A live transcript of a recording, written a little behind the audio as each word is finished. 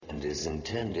is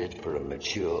intended for a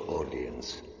mature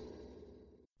audience.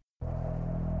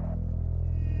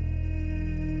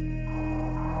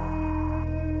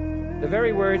 The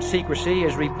very word secrecy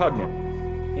is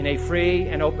repugnant in a free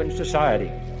and open society.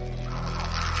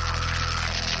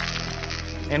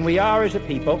 And we are, as a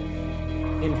people,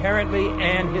 inherently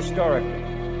and historically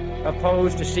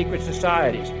opposed to secret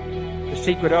societies, to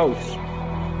secret oaths,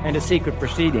 and to secret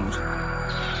proceedings.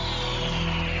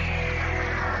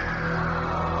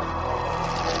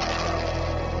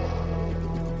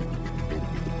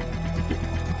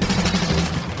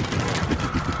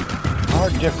 Our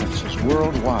differences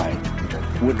worldwide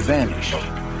would vanish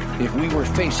if we were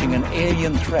facing an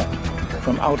alien threat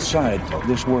from outside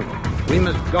this world. We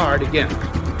must guard against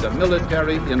the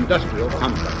military-industrial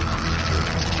complex.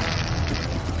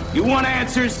 You want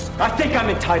answers? I think I'm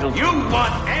entitled. You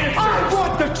want answers? I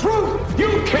want the truth!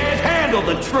 You can't handle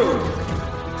the truth!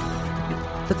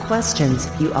 The questions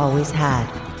you always had.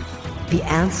 The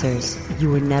answers you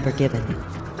were never given.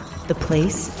 The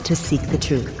place to seek the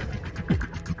truth.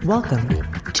 Welcome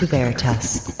to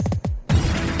Veritas.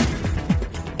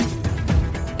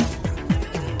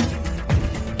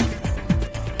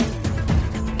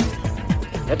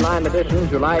 Headline edition,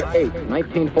 July 8,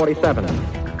 1947.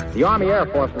 The Army Air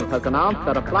Forces has announced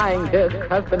that a flying disc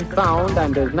has been found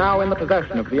and is now in the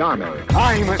possession of the Army.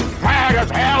 I'm as mad as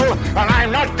hell, and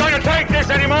I'm not going to take this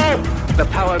anymore! The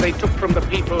power they took from the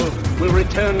people will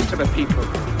return to the people.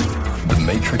 The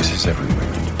Matrix is everywhere.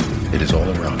 It is all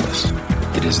around us.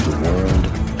 It is the world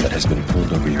that has been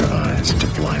pulled over your eyes to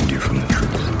blind you from the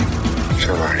truth.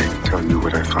 Shall I tell you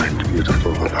what I find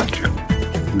beautiful about you?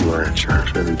 You are at your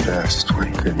very best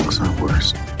when things are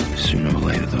worse. Sooner or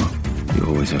later, though, you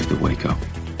always have to wake up.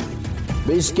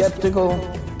 Be skeptical,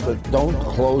 but don't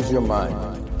close your mind.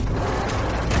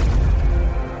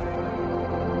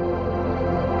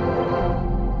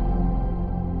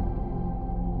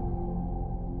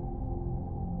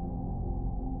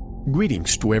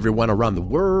 Greetings to everyone around the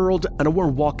world, and a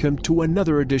warm welcome to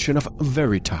another edition of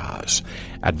Veritas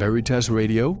at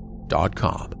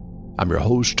VeritasRadio.com. I'm your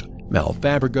host, Mel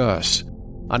Fabregas,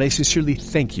 and I sincerely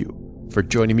thank you for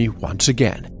joining me once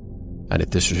again. And if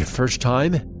this is your first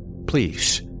time,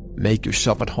 please make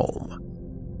yourself at home.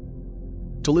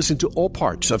 To listen to all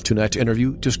parts of tonight's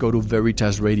interview, just go to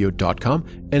VeritasRadio.com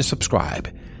and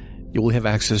subscribe. You will have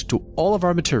access to all of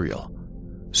our material.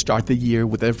 Start the year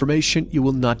with information you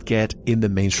will not get in the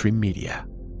mainstream media.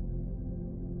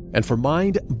 And for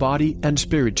mind, body, and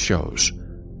spirit shows,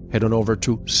 head on over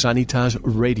to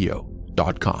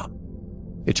SanitasRadio.com.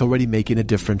 It's already making a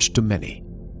difference to many.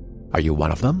 Are you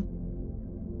one of them?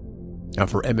 And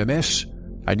for MMS,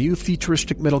 a new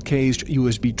futuristic metal-cased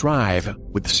USB drive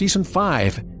with Season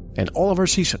 5 and all of our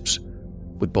seasons,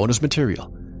 with bonus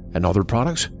material and other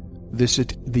products,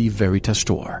 visit the Veritas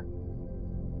store.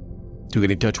 To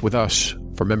get in touch with us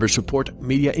for member support,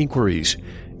 media inquiries,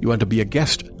 you want to be a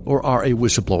guest or are a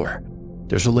whistleblower,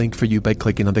 there's a link for you by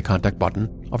clicking on the contact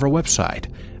button of our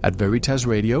website at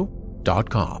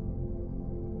VeritasRadio.com.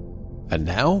 And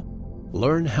now,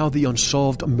 learn how the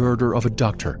unsolved murder of a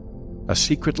doctor, a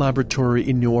secret laboratory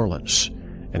in New Orleans,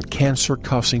 and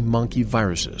cancer-causing monkey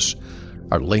viruses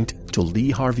are linked to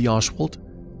Lee Harvey Oswald,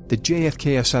 the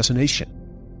JFK assassination,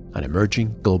 and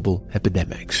emerging global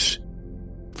epidemics.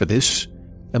 For this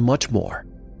and much more,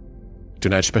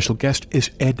 tonight's special guest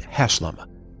is Ed Haslam,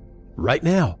 right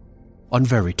now on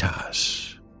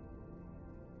Veritas.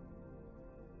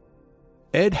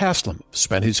 Ed Haslam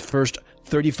spent his first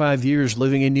 35 years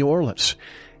living in New Orleans.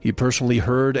 He personally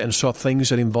heard and saw things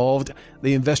that involved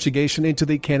the investigation into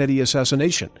the Kennedy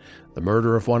assassination, the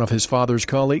murder of one of his father's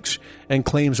colleagues, and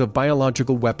claims of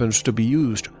biological weapons to be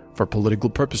used for political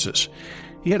purposes.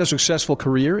 He had a successful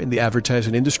career in the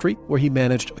advertising industry where he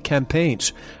managed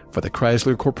campaigns for the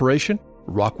Chrysler Corporation,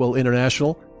 Rockwell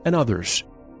International, and others.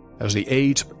 As the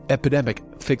AIDS epidemic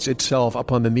fixed itself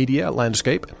upon the media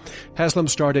landscape, Haslam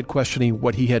started questioning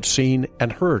what he had seen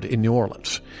and heard in New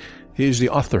Orleans. He is the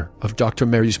author of Dr.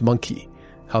 Mary's Monkey,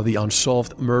 How the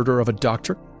Unsolved Murder of a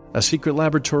Doctor, a Secret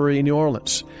Laboratory in New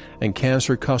Orleans, and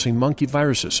Cancer-Causing Monkey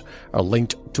Viruses are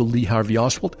linked to Lee Harvey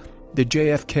Oswald, the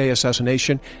JFK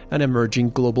assassination, and emerging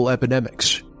global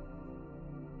epidemics.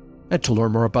 And to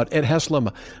learn more about Ed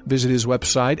Haslam, visit his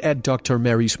website at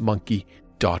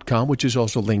drmarysmonkey.com, which is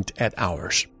also linked at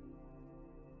ours.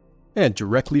 And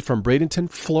directly from Bradenton,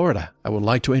 Florida, I would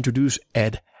like to introduce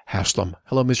Ed Haslam.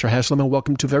 Hello, Mr. Haslam, and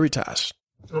welcome to Veritas.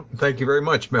 Thank you very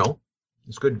much, Mel.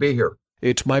 It's good to be here.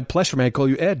 It's my pleasure. May I call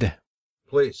you Ed?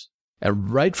 Please. And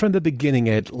right from the beginning,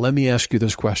 Ed, let me ask you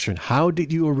this question. How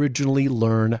did you originally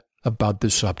learn about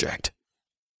this subject?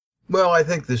 Well, I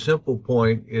think the simple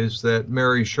point is that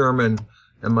Mary Sherman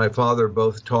and my father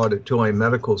both taught at Tulane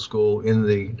Medical School in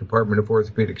the Department of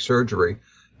Orthopedic Surgery.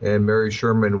 And Mary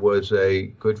Sherman was a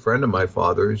good friend of my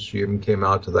father's. She even came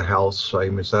out to the house. I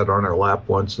even sat on her lap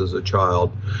once as a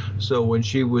child. So when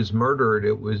she was murdered,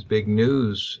 it was big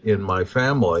news in my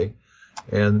family.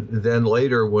 And then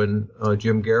later, when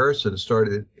Jim Garrison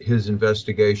started his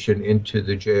investigation into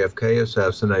the JFK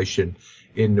assassination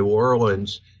in New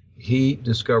Orleans, he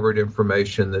discovered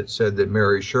information that said that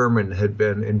Mary Sherman had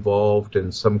been involved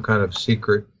in some kind of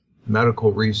secret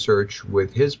medical research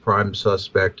with his prime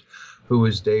suspect, who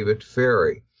was David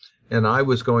Ferry. And I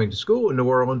was going to school in New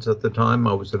Orleans at the time.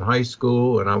 I was in high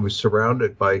school, and I was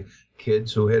surrounded by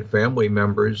kids who had family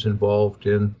members involved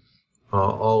in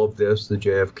all of this, the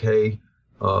JFK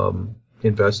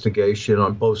investigation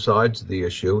on both sides of the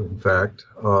issue, in fact.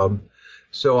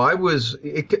 So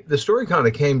the story kind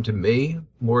of came to me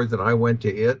more than I went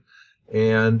to it.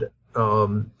 And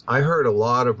I heard a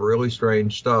lot of really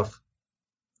strange stuff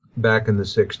back in the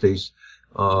 60s.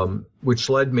 Which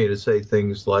led me to say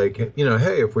things like, hey,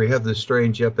 if we have this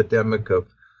strange epidemic of,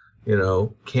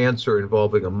 cancer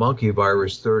involving a monkey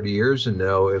virus 30 years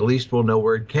ago, at least we'll know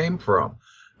where it came from.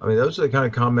 I mean, those are the kind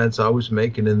of comments I was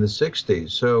making in the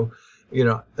 60s. So,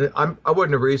 I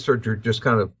wasn't a researcher, just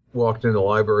kind of walked in the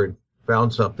library and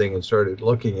found something and started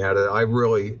looking at it. I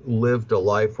really lived a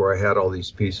life where I had all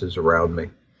these pieces around me.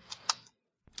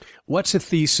 What's the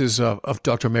thesis of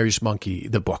Dr. Mary's Monkey,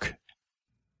 the book?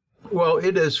 Well,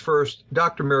 it is first,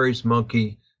 Dr. Mary's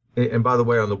Monkey, and by the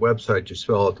way, on the website, you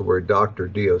spell out the word doctor,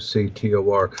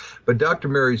 D-O-C-T-O-R, but Dr.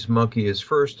 Mary's Monkey is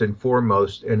first and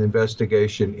foremost an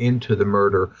investigation into the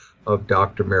murder of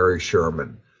Dr. Mary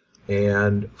Sherman.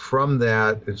 And from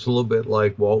that, it's a little bit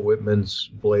like Walt Whitman's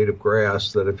Blade of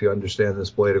Grass, that if you understand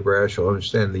this blade of grass, you'll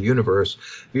understand the universe.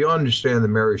 If you understand the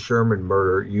Mary Sherman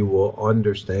murder, you will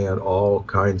understand all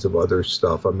kinds of other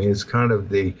stuff. I mean, it's kind of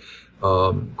the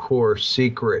core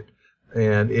secret,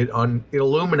 and it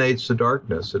illuminates the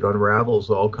darkness. It unravels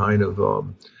all kind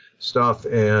of stuff.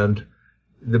 And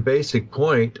the basic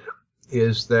point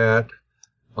is that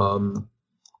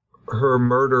her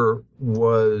murder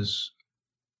was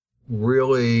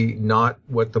really not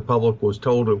what the public was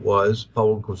told it was. The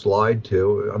public was lied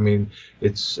to. I mean,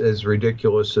 it's as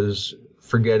ridiculous as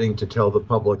forgetting to tell the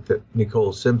public that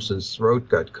Nicole Simpson's throat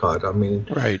got cut. I mean,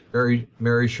 right.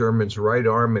 Mary Sherman's right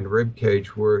arm and rib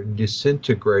cage were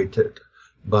disintegrated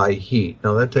by heat.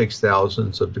 Now, that takes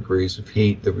thousands of degrees of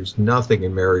heat. There was nothing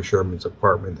in Mary Sherman's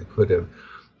apartment that could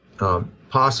have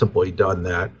possibly done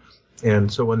that.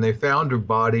 And so when they found her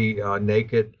body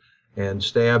naked and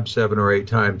stabbed 7 or 8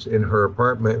 times in her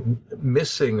apartment,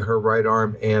 missing her right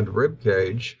arm and rib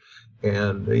cage,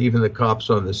 and even the cops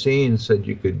on the scene said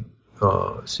you could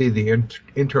see the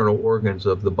internal organs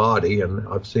of the body, and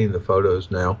I've seen the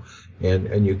photos now,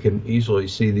 and you can easily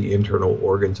see the internal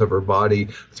organs of her body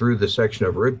through the section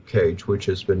of rib cage which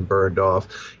has been burned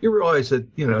off. You realize that,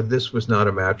 this was not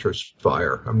a mattress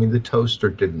fire. I mean, the toaster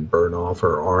didn't burn off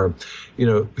her arm.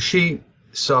 She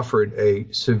suffered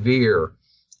a severe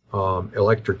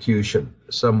electrocution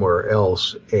somewhere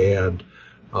else, and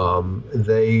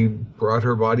they brought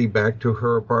her body back to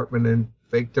her apartment and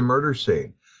faked a murder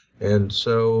scene. And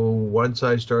so once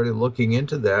I started looking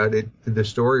into that, the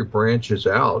story branches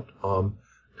out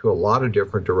to a lot of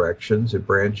different directions. It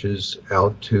branches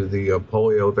out to the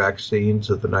polio vaccines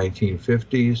of the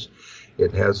 1950s.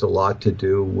 It has a lot to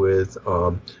do with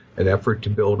an effort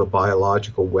to build a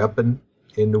biological weapon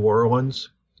in New Orleans.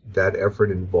 That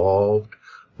effort involved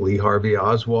Lee Harvey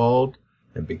Oswald,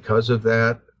 and because of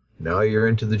that, now you're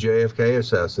into the JFK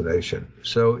assassination.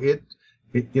 So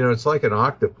it's like an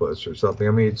octopus or something.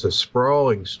 I mean, it's a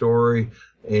sprawling story,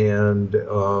 and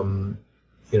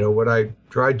what I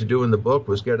tried to do in the book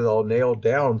was get it all nailed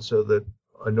down so that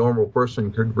a normal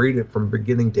person could read it from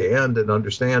beginning to end and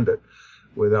understand it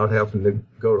without having to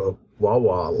go to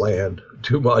Wawa land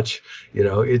too much.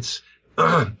 It's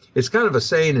kind of a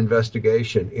sane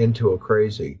investigation into a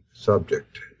crazy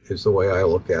subject, is the way I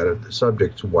look at it. The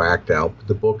subject's whacked out, but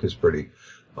the book is pretty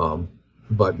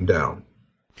buttoned down.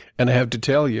 And I have to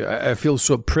tell you, I feel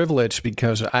so privileged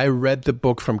because I read the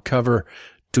book from cover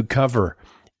to cover,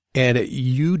 and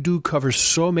you do cover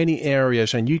so many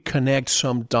areas and you connect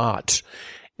some dots.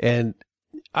 And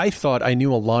I thought I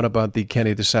knew a lot about the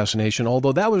Kennedy assassination,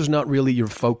 although that was not really your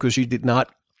focus. You did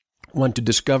not want to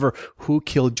discover who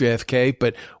killed JFK,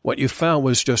 but what you found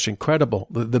was just incredible.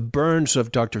 The burns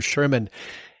of Dr. Sherman.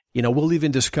 We'll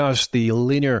even discuss the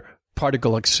linear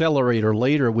particle accelerator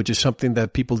later, which is something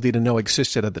that people didn't know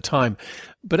existed at the time.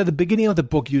 But at the beginning of the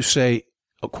book, you say,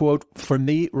 quote, "For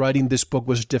me, writing this book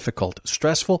was difficult,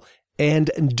 stressful,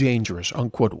 and dangerous,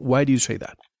 unquote. Why do you say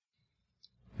that?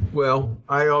 Well,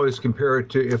 I always compare it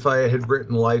to if I had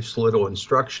written life's little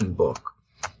instruction book,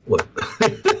 which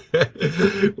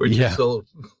is sold,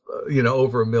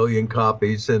 over 1 million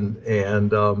copies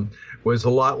and was a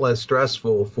lot less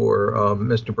stressful for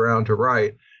Mr. Brown to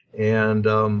write. And,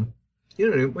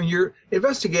 when you're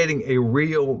investigating a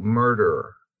real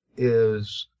murder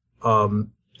is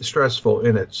stressful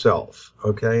in itself,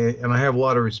 okay? And I have a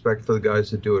lot of respect for the guys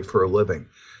that do it for a living.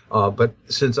 But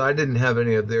since I didn't have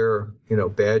any of their,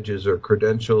 badges or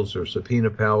credentials or subpoena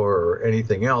power or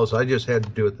anything else, I just had to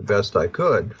do it the best I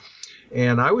could.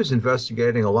 And I was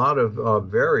investigating a lot of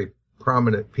very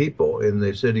prominent people in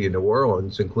the city of New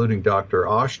Orleans, including Dr.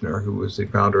 Ochsner, who was the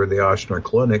founder of the Ochsner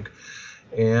Clinic.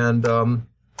 And,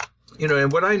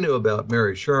 and what I knew about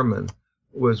Mary Sherman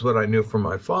was what I knew from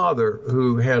my father,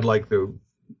 who had like the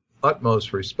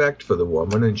utmost respect for the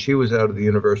woman, and she was out of the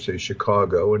University of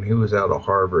Chicago and he was out of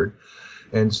Harvard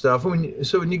and stuff.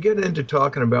 So when you get into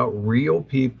talking about real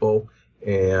people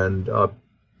and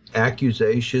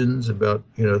accusations about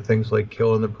things like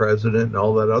killing the president and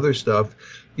all that other stuff,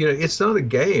 it's not a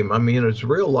game. I mean, it's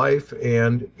real life,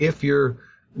 and if you're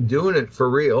doing it for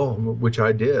real, which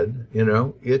I did,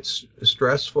 it's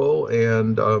stressful,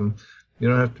 and you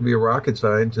don't have to be a rocket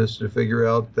scientist to figure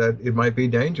out that it might be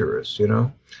dangerous,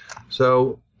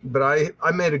 So, but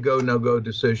I made a go, no-go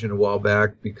decision a while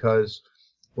back, because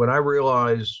when I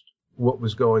realized what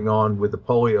was going on with the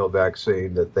polio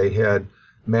vaccine, that they had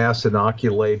mass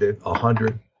inoculated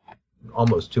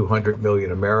almost 200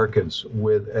 million Americans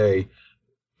with a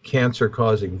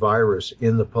cancer-causing virus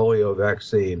in the polio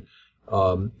vaccine.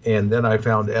 And then I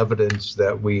found evidence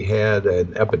that we had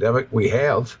an epidemic. We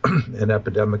have an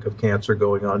epidemic of cancer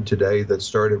going on today that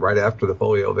started right after the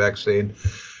polio vaccine.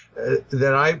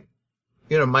 Then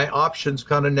my options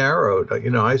kind of narrowed.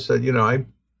 I said, a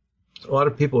lot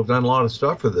of people have done a lot of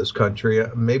stuff for this country.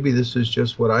 Maybe this is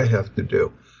just what I have to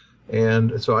do.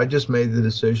 And so I just made the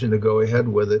decision to go ahead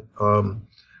with it,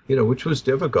 which was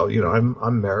difficult.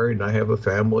 I'm married and I have a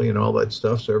family and all that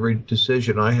stuff. So every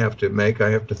decision I have to make, I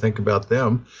have to think about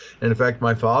them. And in fact,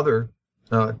 my father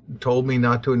told me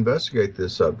not to investigate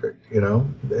this subject.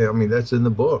 That's in the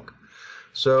book.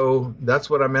 So that's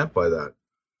what I meant by that.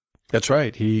 That's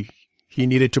right. He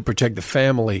needed to protect the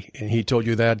family, and he told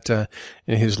you that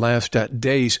in his last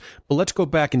days. But let's go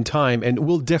back in time, and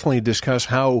we'll definitely discuss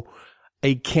how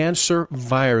a cancer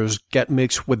virus got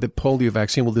mixed with the polio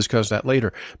vaccine. We'll discuss that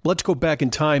later. But let's go back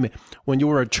in time when you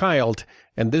were a child,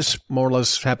 and this more or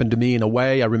less happened to me in a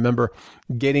way. I remember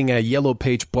getting a yellow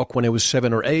page book when I was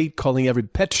 7 or 8, calling every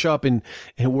pet shop in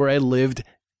where I lived,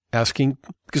 asking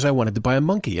because I wanted to buy a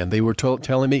monkey, and they were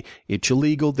telling me it's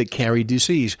illegal, they carry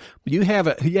disease. But you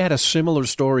had a similar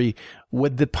story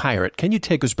with the pirate. Can you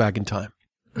take us back in time?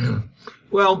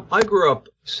 Well, I grew up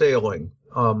sailing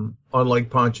on Lake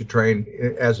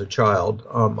Pontchartrain as a child.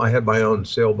 I had my own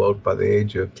sailboat by the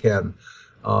age of 10,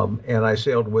 and I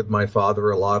sailed with my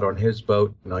father a lot on his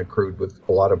boat, and I crewed with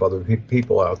a lot of other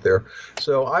people out there.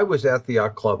 So I was at the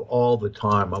yacht club all the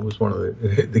time. I was one of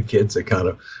the kids that kind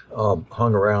of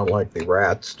hung around like the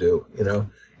rats do,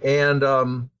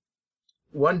 And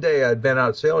one day I'd been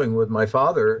out sailing with my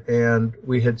father, and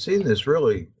we had seen this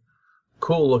really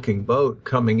cool-looking boat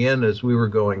coming in as we were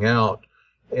going out.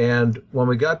 And when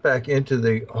we got back into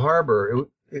the harbor,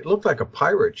 it looked like a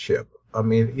pirate ship. I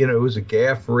mean, it was a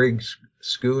gaff rig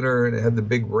schooner, and it had the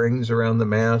big rings around the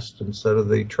mast instead of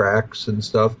the tracks and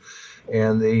stuff.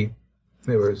 And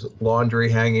there was laundry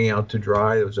hanging out to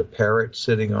dry. There was a parrot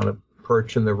sitting on a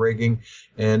perch in the rigging.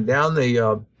 And down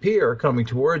the pier coming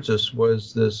towards us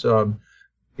was this,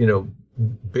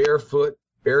 barefoot,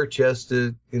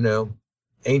 bare-chested,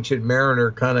 ancient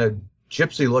mariner kind of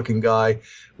gypsy-looking guy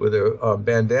with a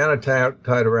bandana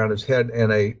tied around his head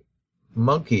and a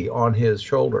monkey on his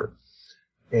shoulder.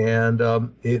 And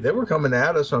they were coming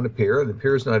at us on the pier, and the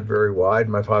pier's not very wide.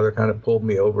 My father kind of pulled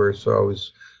me over, so I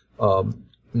was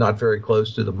not very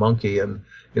close to the monkey. And,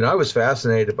 I was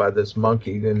fascinated by this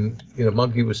monkey. And,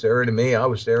 monkey was staring at me. I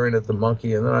was staring at the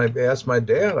monkey. And then I asked my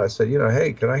dad, I said,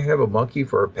 hey, can I have a monkey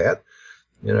for a pet?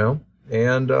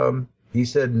 And he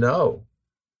said no.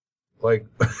 Like...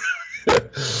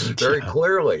 very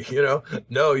clearly,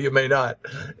 no, you may not.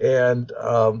 And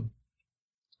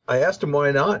I asked him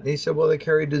why not, and he said, well, they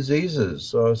carry diseases,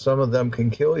 so some of them can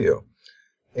kill you.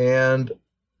 And,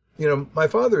 my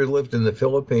father had lived in the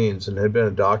Philippines and had been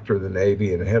a doctor in the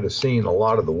Navy and had seen a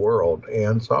lot of the world.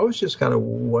 And so I was just kind of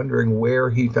wondering where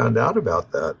he found out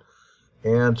about that.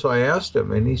 And so I asked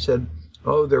him, and he said,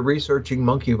 oh, they're researching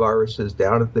monkey viruses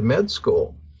down at the med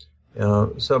school.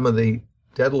 Some of the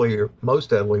most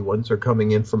deadly ones are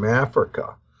coming in from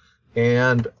Africa.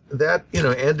 And that,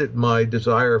 ended my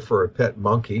desire for a pet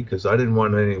monkey, because I didn't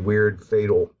want any weird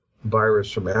fatal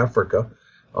virus from Africa,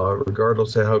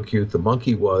 regardless of how cute the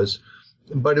monkey was.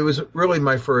 But it was really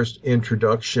my first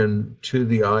introduction to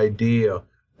the idea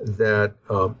that,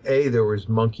 there was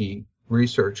monkey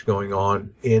research going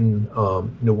on in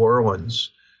New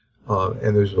Orleans,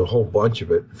 and there's a whole bunch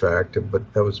of it, in fact,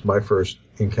 but that was my first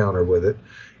encounter with it.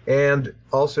 And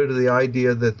also to the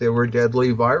idea that there were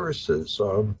deadly viruses.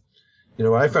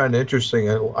 I found interesting,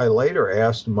 I later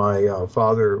asked my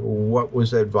father what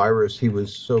was that virus he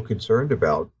was so concerned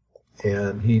about,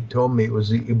 and he told me it was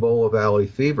the Ebola Valley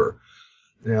fever.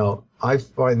 Now, I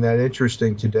find that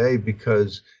interesting today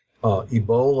because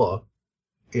Ebola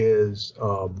is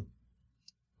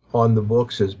on the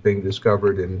books as being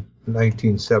discovered in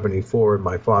 1974, and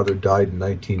my father died in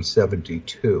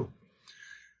 1972.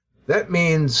 That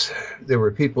means there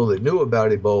were people that knew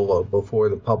about Ebola before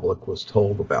the public was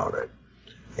told about it.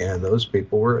 And those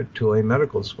people were at Tulane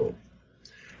Medical School.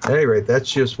 At any rate, that's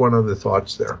just one of the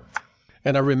thoughts there.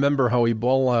 And I remember how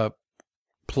Ebola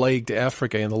plagued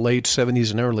Africa in the late 70s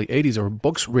and early 80s. There were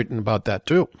books written about that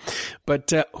too.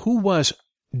 But who was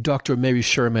Dr. Mary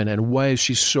Sherman, and why is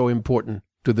she so important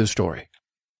to this story?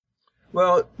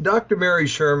 Well, Dr. Mary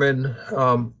Sherman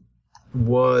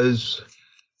was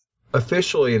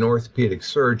officially an orthopedic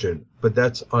surgeon, but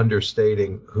that's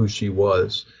understating who she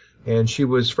was. And she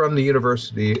was from the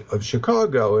University of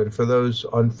Chicago. And for those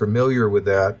unfamiliar with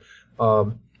that,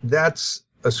 that's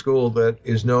a school that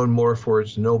is known more for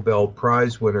its Nobel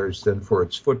Prize winners than for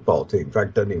its football team. In fact,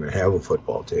 it doesn't even have a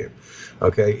football team.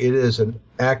 Okay, it is an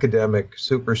academic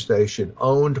superstation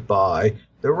owned by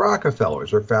the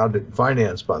Rockefellers, or founded and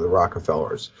financed by the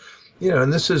Rockefellers.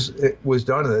 And it was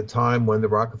done at a time when the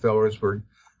Rockefellers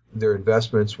their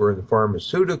investments were in the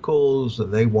pharmaceuticals,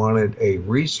 and they wanted a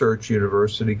research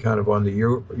university kind of on the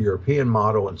European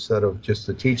model instead of just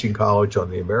the teaching college on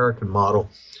the American model.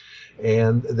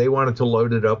 And they wanted to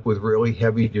load it up with really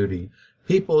heavy-duty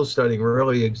people studying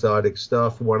really exotic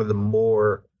stuff. One of the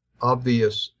more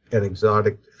obvious and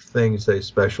exotic things they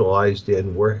specialized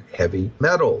in were heavy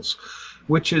metals,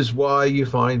 which is why you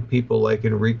find people like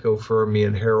Enrico Fermi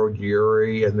and Harold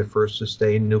Urey and the first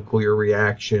sustained nuclear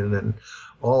reaction and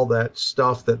all that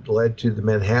stuff that led to the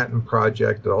Manhattan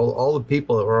Project. All the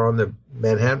people that were on the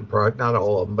Manhattan Project, not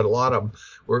all of them, but a lot of them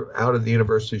were out of the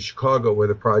University of Chicago, where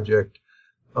the project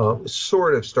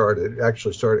sort of started. It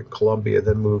actually started at Columbia,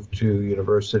 then moved to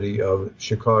University of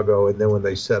Chicago, and then when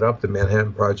they set up the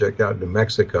Manhattan Project out in New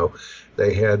Mexico,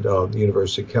 they had the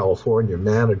University of California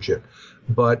manage it.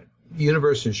 But the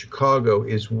University of Chicago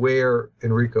is where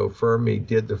Enrico Fermi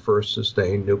did the first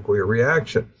sustained nuclear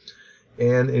reaction.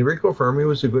 And Enrico Fermi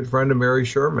was a good friend of Mary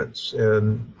Sherman's.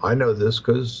 And I know this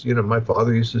because, my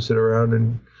father used to sit around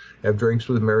and have drinks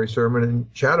with Mary Sherman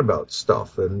and chat about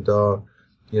stuff. And,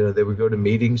 they would go to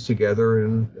meetings together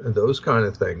and those kind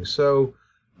of things. So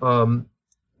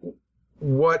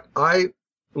what I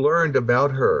learned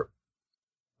about her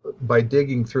by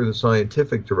digging through the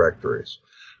scientific directories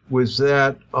was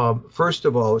that, first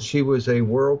of all, she was a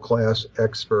world-class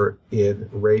expert in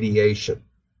radiation.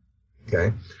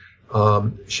 Okay.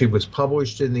 She was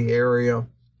published in the area.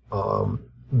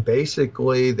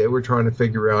 Basically, they were trying to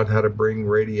figure out how to bring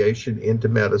radiation into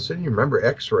medicine. You remember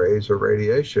X-rays or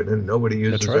radiation, and nobody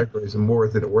uses X-rays more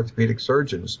than orthopedic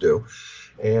surgeons do.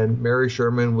 And Mary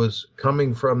Sherman was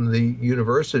coming from the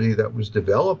university that was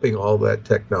developing all that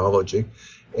technology.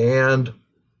 And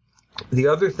the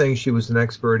other thing she was an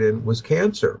expert in was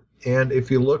cancer. And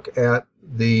if you look at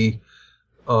the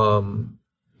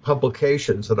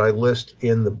publications that I list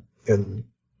in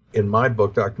my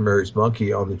book, Dr. Mary's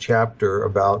Monkey, on the chapter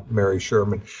about Mary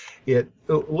Sherman, it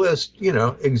lists,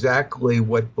 exactly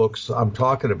what books I'm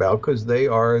talking about, because they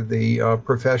are the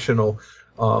professional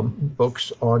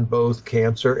books on both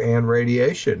cancer and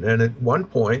radiation. And at one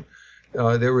point,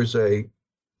 there was a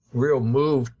real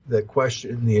move that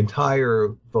questioned the entire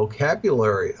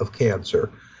vocabulary of cancer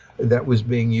that was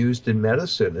being used in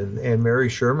medicine. And Mary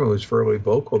Sherman was fairly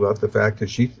vocal about the fact that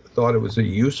she thought it was a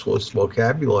useless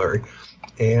vocabulary.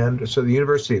 And so the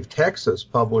University of Texas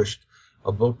published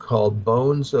a book called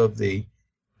Bones of the,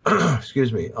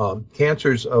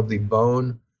 Cancers of the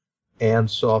Bone and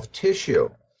Soft Tissue.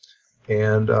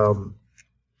 And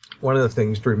one of the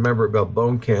things to remember about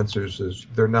bone cancers is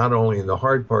they're not only in the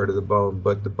hard part of the bone,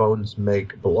 but the bones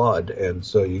make blood. And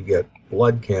so you get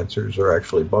blood cancers, or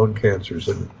actually bone cancers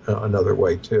in another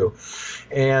way too.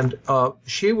 And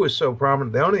she was so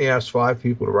prominent. They only asked 5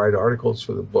 people to write articles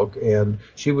for the book, and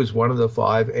she was one of the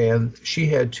 5. And she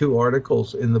had 2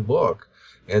 articles in the book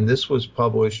And this was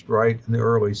published right in the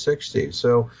early 60s.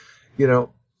 So,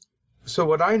 so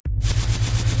what I...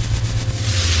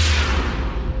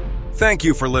 Thank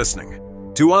you for listening.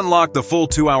 To unlock the full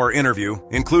 2-hour interview,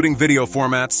 including video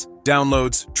formats,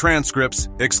 downloads, transcripts,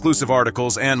 exclusive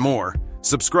articles, and more,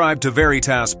 subscribe to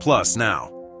Veritas Plus now.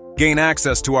 Gain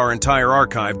access to our entire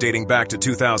archive dating back to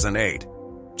 2008.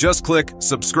 Just click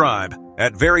subscribe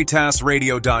at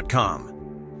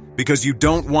veritasradio.com. Because you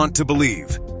don't want to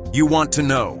believe, you want to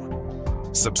know.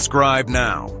 Subscribe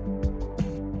now.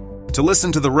 To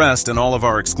listen to the rest and all of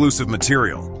our exclusive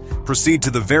material, proceed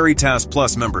to the Veritas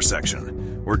Plus member section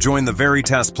or join the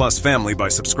Veritas Plus family by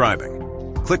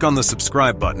subscribing. Click on the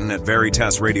subscribe button at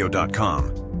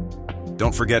veritasradio.com.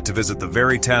 Don't forget to visit the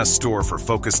Veritas store for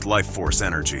focused life force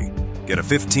energy. Get a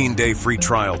 15-day free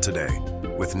trial today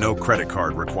with no credit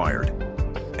card required.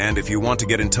 And if you want to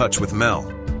get in touch with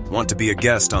Mel, want to be a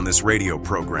guest on this radio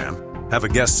program, have a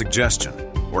guest suggestion,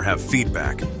 or have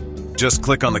feedback, just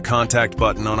click on the contact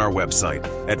button on our website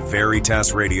at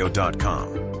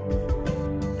veritasradio.com.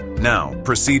 Now,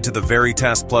 proceed to the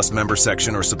Veritas Plus member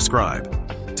section or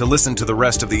subscribe to listen to the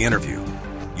rest of the interview.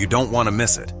 You don't want to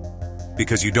miss it.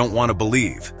 Because you don't want to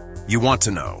believe, you want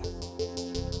to know.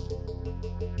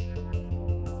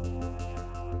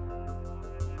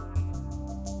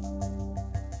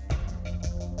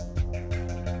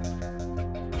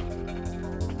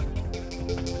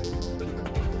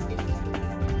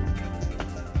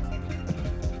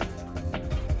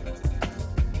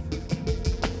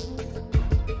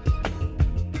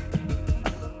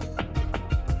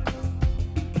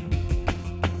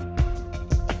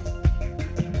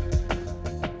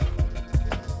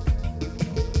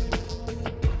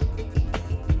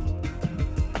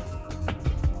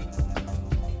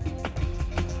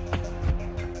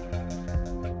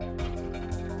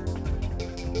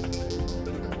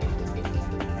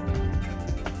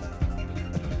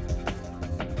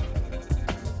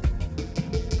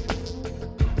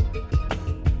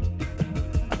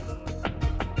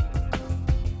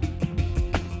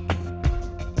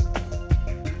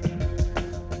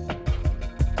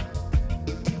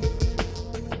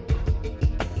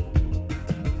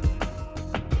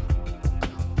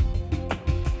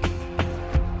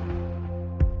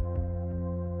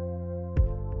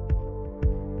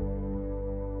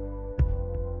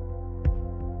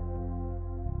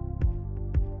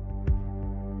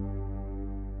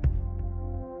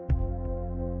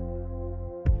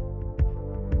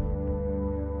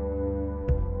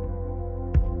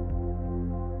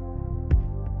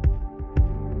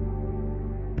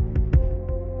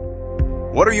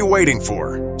 What are you waiting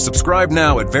for? Subscribe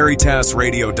now at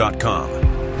veritasradio.com.